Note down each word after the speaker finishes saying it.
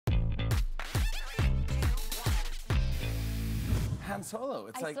Han Solo.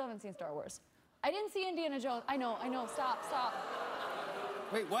 It's I like. still haven't seen Star Wars. I didn't see Indiana Jones. I know. Stop.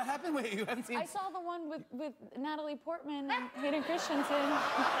 Wait, what happened? Wait, you haven't seen? I saw the one with Natalie Portman and Hayden Christensen.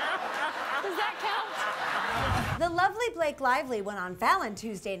 Does that count? The lovely Blake Lively went on Fallon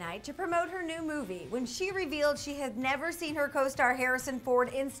Tuesday night to promote her new movie when she revealed she had never seen her co-star Harrison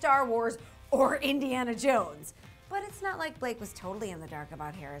Ford in Star Wars or Indiana Jones. But it's not like Blake was totally in the dark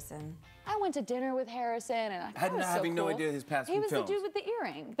about Harrison. I went to dinner with Harrison, and I was having so no cool. idea his past He was films. the dude with the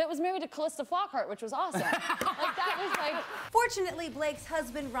earring that was married to Callista Flockhart, which was awesome. Like that was like. Fortunately, Blake's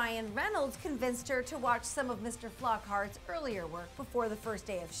husband Ryan Reynolds convinced her to watch some of Mr. Flockhart's earlier work before the first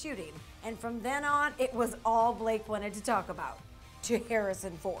day of shooting. And from then on, it was all Blake wanted to talk about, to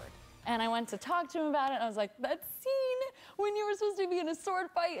Harrison Ford. And I went to talk to him about it, and I was like, that scene when you were supposed to be in a sword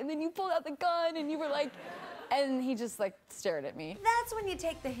fight, and then you pulled out the gun, and you were like, and he just like stared at me. That's when you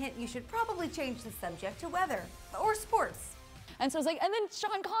take the hint you should probably change the subject to weather or sports. And so I was like, and then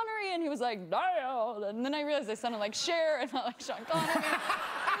Sean Connery, and he was like, no. And then I realized I sounded like Cher and not like Sean Connery. It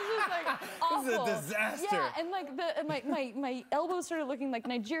was just like awful. This is a disaster. Yeah, and like my elbows started looking like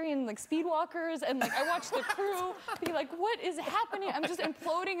Nigerian like speed walkers, and like I watched the crew be like, what is happening? I'm just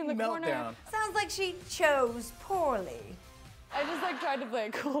imploding in the corner. Meltdown. Sounds like she chose poorly. I just like tried to play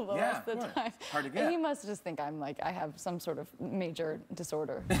it cool the rest of the time. Hard to get. And he must just think I'm like, I have some sort of major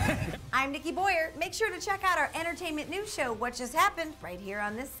disorder. I'm Nikki Boyer. Make sure to check out our entertainment news show, What Just Happened, right here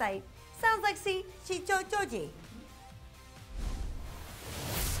on this site. Sounds like Chichojoji.